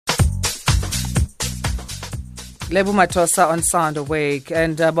Lebu Matosa on Sound Awake.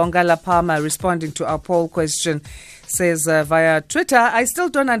 And Bongala Palmer responding to our poll question says via Twitter, I still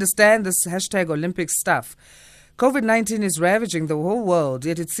don't understand this hashtag Olympics stuff. COVID-19 is ravaging the whole world,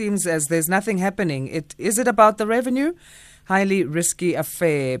 yet it seems as there's nothing happening. Is it about the revenue? Highly risky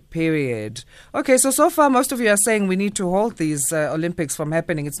affair, period. Okay, so far most of you are saying we need to halt these Olympics from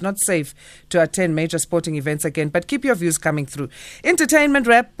happening. It's not safe to attend major sporting events again, but keep your views coming through. Entertainment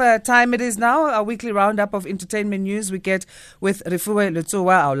wrap time it is now. Our weekly roundup of entertainment news we get with Refuwe,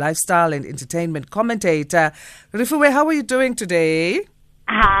 Letsooa, our lifestyle and entertainment commentator. Refuwe, how are you doing today?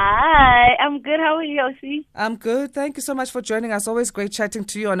 Hi, I'm good. How are you, Osi? I'm good. Thank you so much for joining us. Always great chatting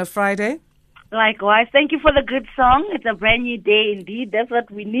to you on a Friday. Likewise. Thank you for the good song. It's a brand new day indeed. That's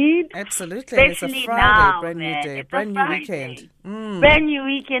what we need. Absolutely. Especially it's a Friday, now, brand man. new day, It's brand a new Friday. weekend. Brand new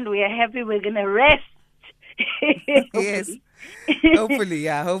weekend. We are happy. We're going to rest. Yes. Hopefully,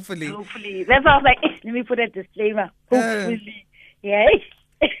 yeah, hopefully. Hopefully. That's why I was like, let me put a disclaimer. Hopefully. Yeah.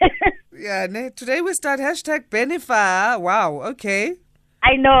 Yeah, today we start hashtag Benifa. Wow, okay.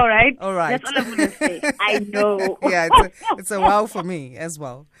 I know, right? All right. That's all I'm going to say. I know. Yeah, it's a wow for me as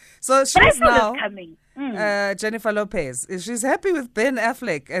well. So she's now Jennifer Lopez. She's happy with Ben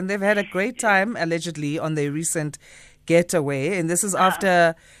Affleck, and they've had a great time, allegedly, on their recent getaway. And this is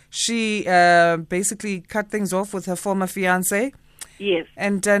after she basically cut things off with her former fiancé. Yes.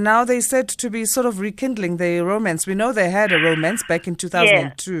 And now they said to be sort of rekindling their romance. We know they had a romance back in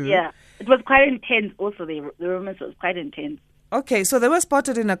 2002. Yeah. It was quite intense also. The romance was quite intense. Okay, so they were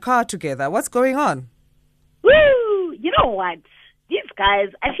spotted in a car together. What's going on? Woo! You know what? These guys,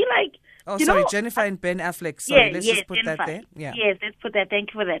 I feel like... Oh, sorry, Jennifer and Ben Affleck. Sorry, let's just put Jennifer. that there. Yeah. Yes, let's put that.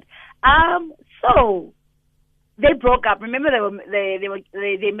 Thank you for that. So they broke up. Remember,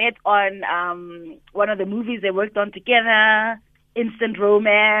 they met on one of the movies they worked on together. Instant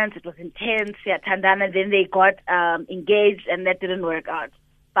romance. It was intense. Yeah, Tandana. Then they got engaged, and that didn't work out.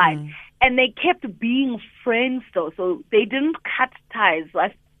 Fine. And they kept being friends, though, so they didn't cut ties. So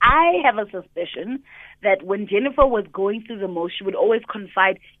I have a suspicion that when Jennifer was going through the most, she would always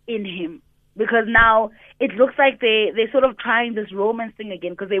confide in him. Because now it looks like they're sort of trying this romance thing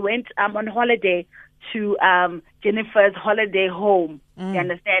again, because they went on holiday to Jennifer's holiday home, you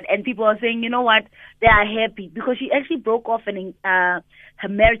understand? And people are saying, you know what, they are happy, because she actually broke off her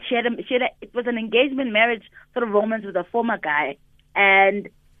marriage. It was an engagement marriage sort of romance with a former guy, and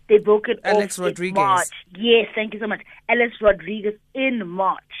they broke it Alex off Rodriguez. in March. Yes, thank you so much. Alex Rodriguez in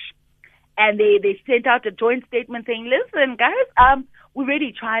March. And they sent out a joint statement saying, listen, guys, we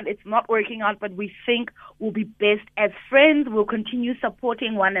really tried. It's not working out, but we think we'll be best as friends. We'll continue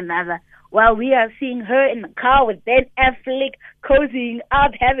supporting one another. While we are seeing her in the car with Ben Affleck, cozying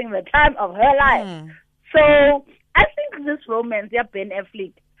up, having the time of her life. So I think this romance, Ben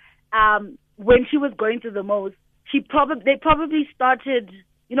Affleck, when she was going through the most, they probably started,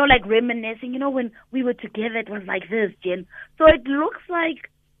 like reminiscing, when we were together, it was like this, Jen. So it looks like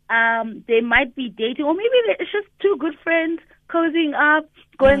they might be dating, or maybe it's just two good friends cozying up,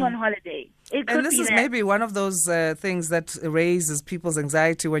 going on holiday. And this is maybe one of those things that raises people's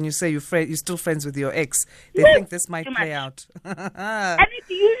anxiety when you say you're still friends with your ex. They think this might play out. And it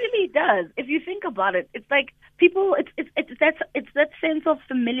usually does. If you think about it, it's like people. It's that sense of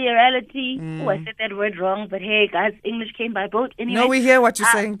familiarity. Oh, I said that word wrong, but hey, guys, English came by boat anyway. No, we hear what you're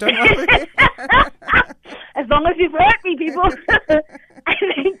saying. Don't worry. As long as you've heard me, people. I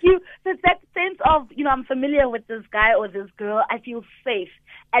thank you. So it's that sense of, I'm familiar with this guy or this girl. I feel safe.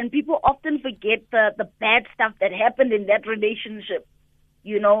 And people often forget the bad stuff that happened in that relationship,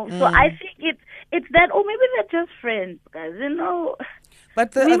 So I think it's that, or maybe they're just friends, guys,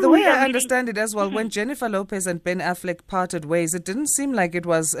 But the way I understand it as well, when Jennifer Lopez and Ben Affleck parted ways, it didn't seem like it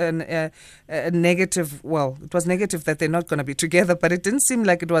was a negative. Well, it was negative that they're not going to be together, but it didn't seem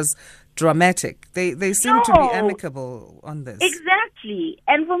like it was dramatic. They seem to be amicable on this. Exactly.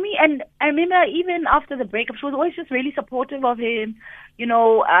 And for me, and I remember even after the breakup, she was always just really supportive of him. She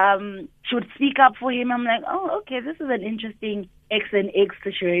would speak up for him. I'm like, oh, okay, this is an interesting ex and ex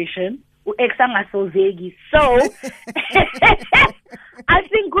situation. So I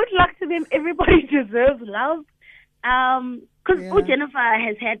think good luck to them. Everybody deserves love. Because Jennifer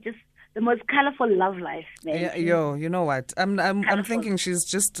has had just the most colorful love life, man. Yeah, you know what? I'm thinking she's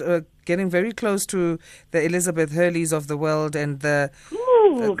just getting very close to the Elizabeth Hurleys of the world and the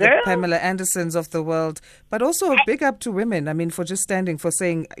Pamela Andersons of the world. But also big up to women. I mean, for just standing, for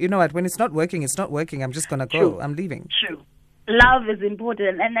saying, you know what? When it's not working, it's not working. I'm just gonna go. True. I'm leaving. True. Love is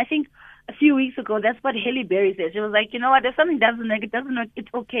important, and I think a few weeks ago, that's what Halle Berry said. She was like, you know what, if something doesn't work, it's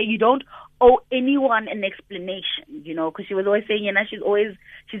okay. You don't owe anyone an explanation, because she was always saying,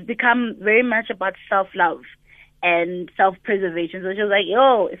 she's become very much about self-love. and self-preservation. So she was like,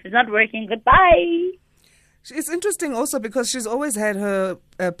 yo, if it's not working, goodbye. It's interesting also because she's always had her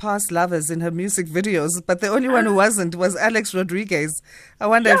past lovers in her music videos, but the only one who wasn't was Alex Rodriguez. I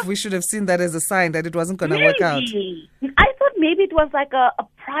wonder if we should have seen that as a sign that it wasn't going to work out. I thought maybe it was like a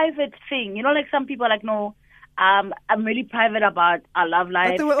private thing. You know, like some people are like, no, I'm really private about our love life.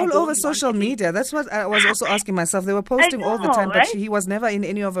 But they were all over social media. That's what I was also asking myself. They were posting all the time, but he was never in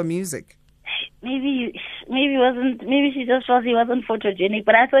any of her music. Maybe wasn't. Maybe she just thought he wasn't photogenic,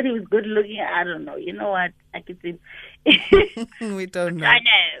 but I thought he was good looking. I don't know. You know what? I could see. We don't know. I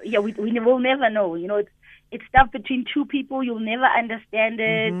know. Yeah, we will never know. You know, it's stuff between two people. You'll never understand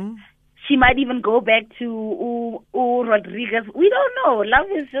it. Mm-hmm. She might even go back to Rodriguez. We don't know. Love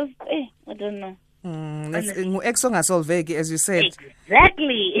is just. I don't know. As you said.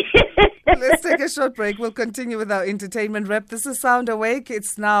 Exactly. Let's take a short break. We'll continue with our entertainment rep. This is Sound Awake.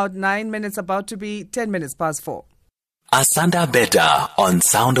 It's now 9 minutes, about to be 10 minutes past 4. Asanda Beta on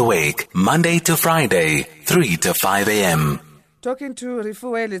Sound Awake, Monday to Friday, 3 to 5 a.m. Talking to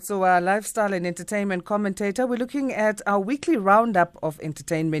Refuwe, Letsooa, lifestyle and entertainment commentator. We're looking at our weekly roundup of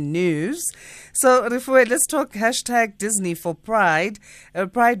entertainment news. So, Refuwe, let's talk hashtag Disney for Pride.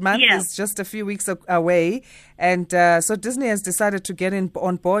 Pride Month is just a few weeks away. And so Disney has decided to get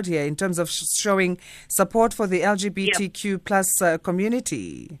on board here in terms of showing support for the LGBTQ plus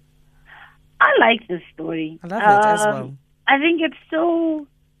community. I like this story. I love it as well. I think it's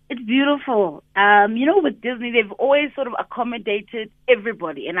beautiful. You know, with Disney, they've always sort of accommodated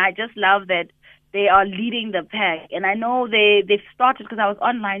everybody. And I just love that they are leading the pack. And I know they've started, because I was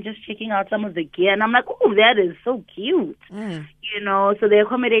online just checking out some of the gear. And I'm like, oh, that is so cute. You know, so they're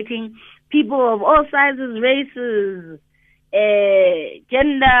accommodating people of all sizes, races,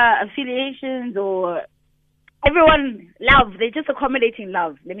 gender affiliations, or everyone. Love. They're just accommodating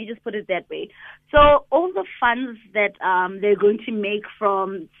love. Let me just put it that way. So all the funds that they're going to make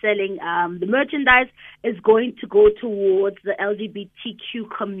from selling the merchandise is going to go towards the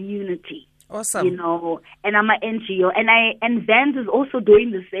LGBTQ community. Awesome. You know, and I'm an NGO, and Vans is also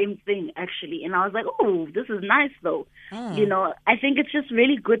doing the same thing, actually. And I was like, oh, this is nice, though. You know, I think it's just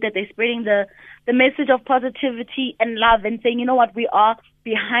really good that they're spreading the message of positivity and love and saying, you know what, we are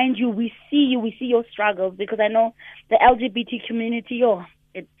behind you. We see you. We see your struggles, because I know the LGBT community,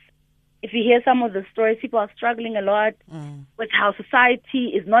 if you hear some of the stories, people are struggling a lot with how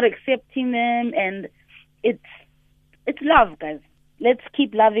society is not accepting them, and it's love, guys. Let's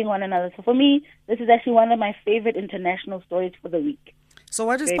keep loving one another. So for me, this is actually one of my favorite international stories for the week. So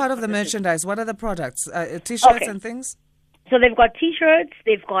what is part of the merchandise? What are the products? T-shirts and things? So they've got T-shirts,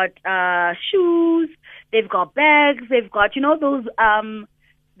 they've got shoes, they've got bags, they've got, you know, those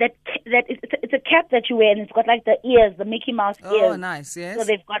it's a cap that you wear, and it's got like the ears, the Mickey Mouse ears. Oh, nice, yes. So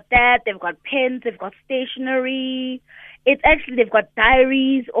they've got that, they've got pens, they've got stationery. They've got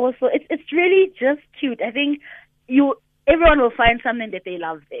diaries also. It's really just cute. I think everyone will find something that they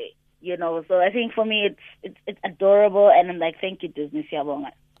love there, you know. So I think for me, it's adorable, and I'm like, thank you, Disney.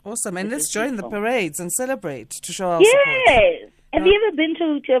 Awesome, and let's join the parades and celebrate to show our support. Yes. Have you ever been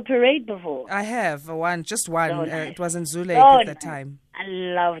to a parade before? I have, just one. So nice. It was in Zule at the time. I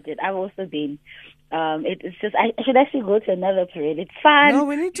loved it. I've also been. It's just, I should actually go to another parade. It's fun. No,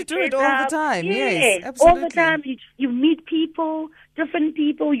 we need to do it all the time. Yes, absolutely. All the time. You meet people, different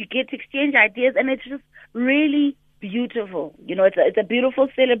people. You get to exchange ideas, and it's just really beautiful. You know, it's a beautiful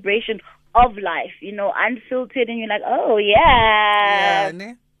celebration of life. You know, unfiltered, and you're like, oh yeah,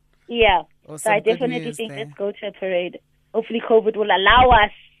 yeah. Awesome. So I definitely think let's go to a parade. Hopefully, COVID will allow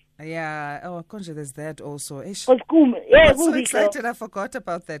us. Yeah. Oh, Conja, there's that also. I'm so excited. I forgot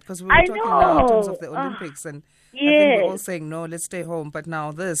about that, because we were talking now in terms of the Olympics, and I think we're all saying, no, let's stay home. But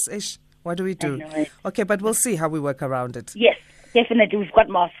now this, what do we do? Okay, but we'll see how we work around it. Yes, definitely. We've got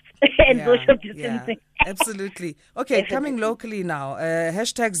masks and social distancing. Yeah, absolutely. Okay, coming locally now,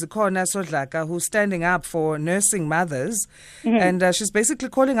 hashtag Zikhona Sodlaka, who's standing up for nursing mothers. And she's basically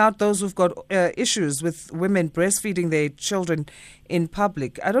calling out those who've got issues with women breastfeeding their children in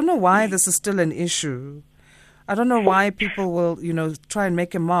public. I don't know why this is still an issue. I don't know why people will, try and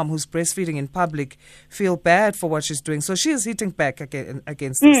make a mom who's breastfeeding in public feel bad for what she's doing. So she is hitting back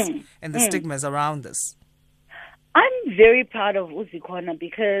against this and the stigmas around this. I'm very proud of Zikhona,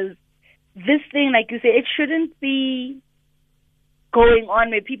 because this thing, like you say, it shouldn't be going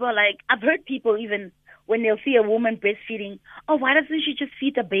on where people are like, I've heard people even when they'll see a woman breastfeeding, oh, why doesn't she just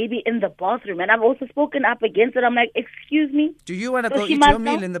feed the baby in the bathroom? And I've also spoken up against it. I'm like, excuse me? Do you want to go eat your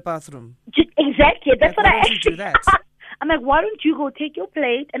meal in the bathroom? Exactly. That's what I actually do. I'm like, why don't you go take your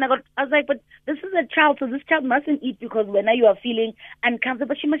plate? And I was like, but this is a child, so this child mustn't eat because when you are feeling uncomfortable,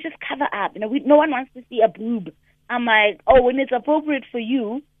 but she must just cover up. No one wants to see a boob I'm like, oh, when it's appropriate for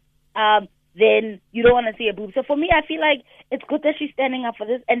you, then you don't want to see a boob. So for me, I feel like it's good that she's standing up for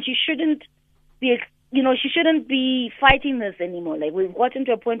this, and she shouldn't be, she shouldn't be fighting this anymore. Like, we've gotten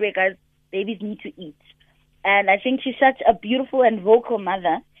to a point where, guys, babies need to eat. And I think she's such a beautiful and vocal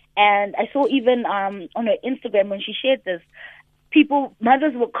mother. And I saw even on her Instagram when she shared this,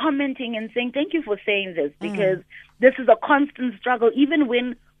 mothers were commenting and saying, thank you for saying this, because this is a constant struggle, even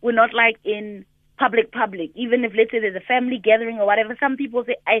when we're not like in public. Even if, let's say, there's a family gathering or whatever, some people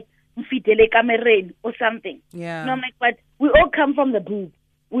say, I mfitele kamereni or something. Yeah. And I'm like, but we all come from the boob.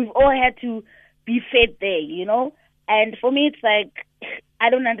 We've all had to be fed there, And for me, it's like, I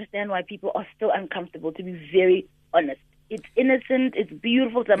don't understand why people are still uncomfortable, to be very honest. It's innocent, it's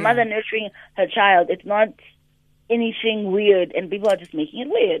beautiful. It's a mother nurturing her child. It's not anything weird, and people are just making it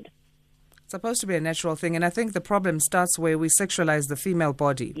weird. It's supposed to be a natural thing, and I think the problem starts where we sexualize the female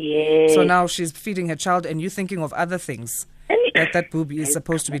body. Yeah. So now she's feeding her child, and you're thinking of other things that boob is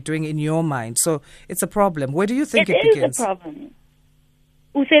supposed to be doing in your mind. So it's a problem. Where do you think it begins? It is a problem.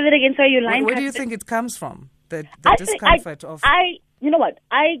 We'll say that again. Sorry, your line. Where do you think it comes from? The discomfort of. You know what?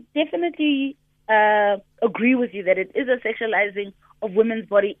 I definitely agree with you that it is a sexualizing of women's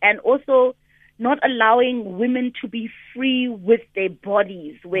body, and also not allowing women to be free with their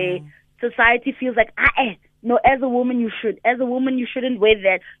bodies, where society feels like, no, as a woman you should. As a woman you shouldn't wear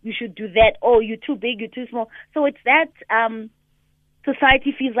that. You should do that. Oh, you're too big, you're too small. So it's that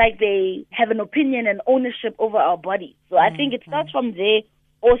society feels like they have an opinion and ownership over our bodies. So I think it starts from there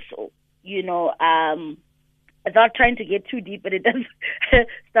also, without trying to get too deep, but it does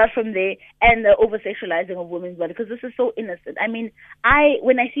start from there, and the over-sexualizing of women's body, because this is so innocent. I mean,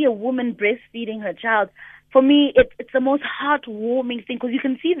 when I see a woman breastfeeding her child, for me, it's the most heartwarming thing, because you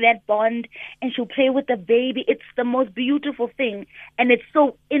can see that bond, and she'll play with the baby. It's the most beautiful thing, and it's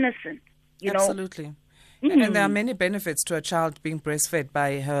so innocent, Absolutely. And there are many benefits to a child being breastfed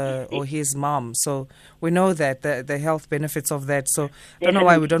by her or his mom. So we know that the health benefits of that. So I don't know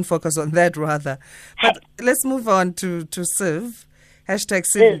why we don't focus on that rather. But let's move on to Siv. Hashtag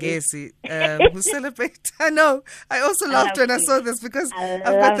Siv Ngesi, who celebrate. I know. I also laughed when I saw this, because I've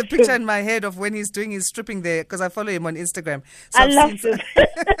got the picture in my head of when he's doing his stripping there, because I follow him on Instagram. So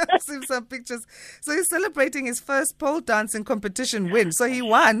I've seen some pictures. So he's celebrating his first pole dancing competition win. So he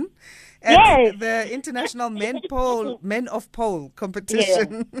won at the International Men of Pole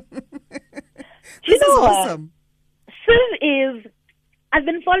competition. This is awesome. I've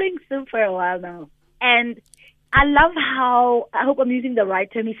been following Siv for a while now, and I love how, I hope I'm using the right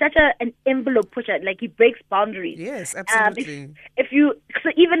term, he's such an envelope pusher, like he breaks boundaries. Yes, absolutely. So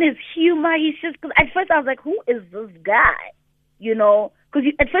even his humor, he's just, cause at first I was like, who is this guy? Because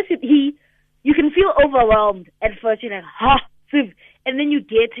at first you can feel overwhelmed at first, you're like, Siv, and then you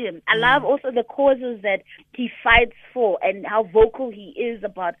get him. I love also the causes that he fights for, and how vocal he is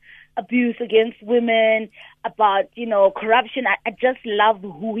about abuse against women, about, corruption. I just love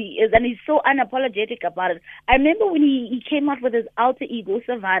who he is, and he's so unapologetic about it. I remember when he came out with his alter ego,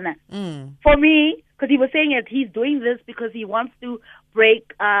 Savannah. For me, because he was saying that he's doing this because he wants to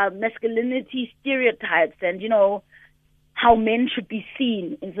break masculinity stereotypes and, how men should be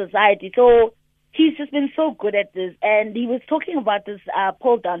seen in society. So he's just been so good at this, and he was talking about this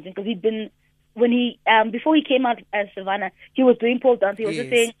pole dancing, because before he came out as Savannah, he was doing pole dancing. He was just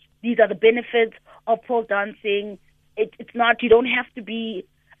saying, these are the benefits of pole dancing. It's not, you don't have to be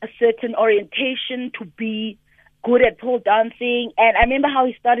a certain orientation to be good at pole dancing. And I remember how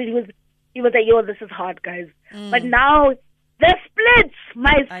he started, he was like, yo, this is hard, guys. But now, the splits,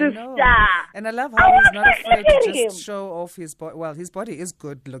 my sister. And I love how he's not afraid to just show off his body. Well, his body is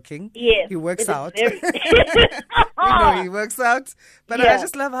good looking. Yes. He works out. He works out. But I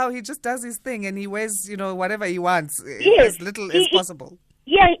just love how he just does his thing, and he wears, whatever he wants, as little as possible.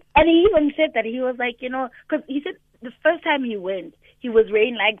 Yeah, and he even said that. He was like, because he said the first time he went, he was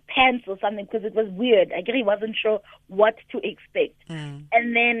wearing like pants or something, because it was weird. I guess he wasn't sure what to expect. And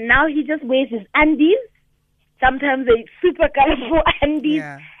then now he just wears his undies. Sometimes they super colorful undies.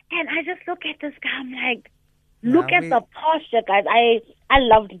 Yeah. And I just look at this guy, I'm like, look at the posture, guys. I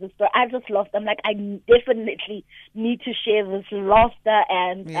loved this story. I just loved them. Like, I definitely need to share this laughter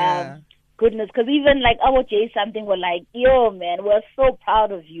and goodness. Because even like our Jay something were like, yo, man, we're so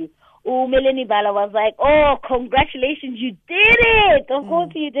proud of you. Oh, Melanie Bala was like, oh, congratulations, you did it. Of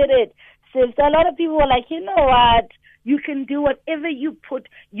course you did it. So a lot of people were like, you know what? You can do whatever you put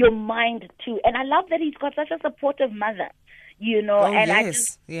your mind to. And I love that he's got such a supportive mother, Oh, and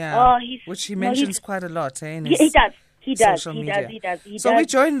yes. Which he mentions quite a lot. He does. He does. social He media. does. He does. He So does. we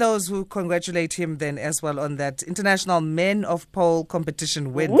join those who congratulate him then as well on that International Men of Pole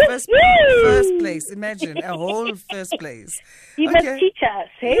competition win. First place. Imagine a whole first place. He must teach us,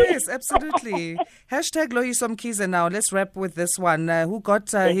 hey? Yes, absolutely. Hashtag Loyiso Mkhize now. Let's wrap with this one. Who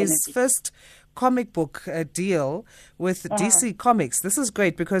got his first comic book deal with DC Comics. This is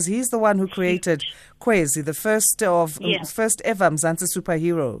great because he's the one who created Kwezi, the first ever Mzansi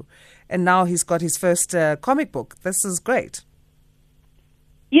superhero. And now he's got his first comic book. This is great.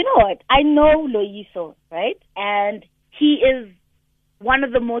 You know what? I know Loyiso, right? And he is one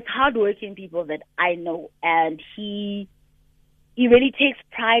of the most hardworking people that I know. And he really takes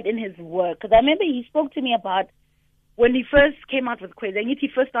pride in his work. Because I remember he spoke to me about when he first came out with Kwezi. I guess he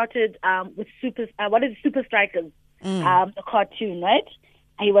first started with Super Strikers, the cartoon, right?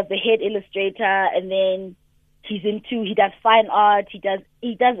 And he was the head illustrator, and then he does fine art, he does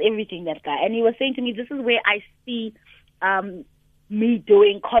everything, that guy. And he was saying to me, this is where I see me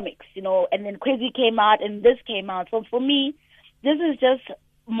doing comics, you know. And then Kwezi came out, and this came out. So for me, this is just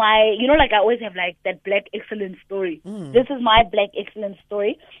my, you know, like I always have like that black excellence story. This is my black excellence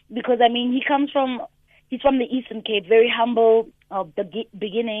story because, I mean, he's from the Eastern Cape, very humble of the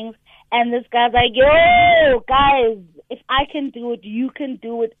beginnings. And this guy's like, yo, guys, if I can do it, you can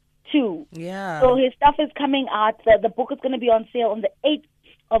do it too. Yeah. So his stuff is coming out. The book is going to be on sale on the 8th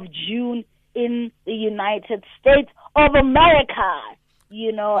of June in the United States of America.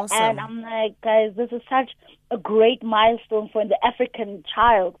 You know, awesome. And I'm like, guys, this is such a great milestone for the African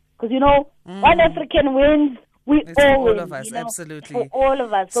child. Because, you know, one African wins, it's all of us, you know, absolutely. For all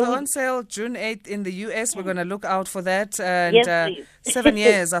of us. So on sale June 8th in the US. We're going to look out for that. And yes, 7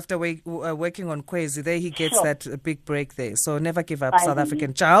 years after working on Kwezi, there he gets that big break there. So never give up, South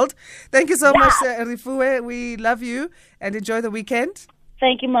African child. Thank you so much, Refuwe. We love you and enjoy the weekend.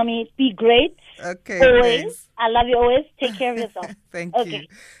 Thank you, Mommy. Be great. Okay. Always. Thanks. I love you always. Take care of yourself. Thank you.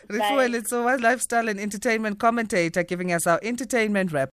 Refuwe Letsooa, lifestyle and entertainment commentator, giving us our entertainment wrap.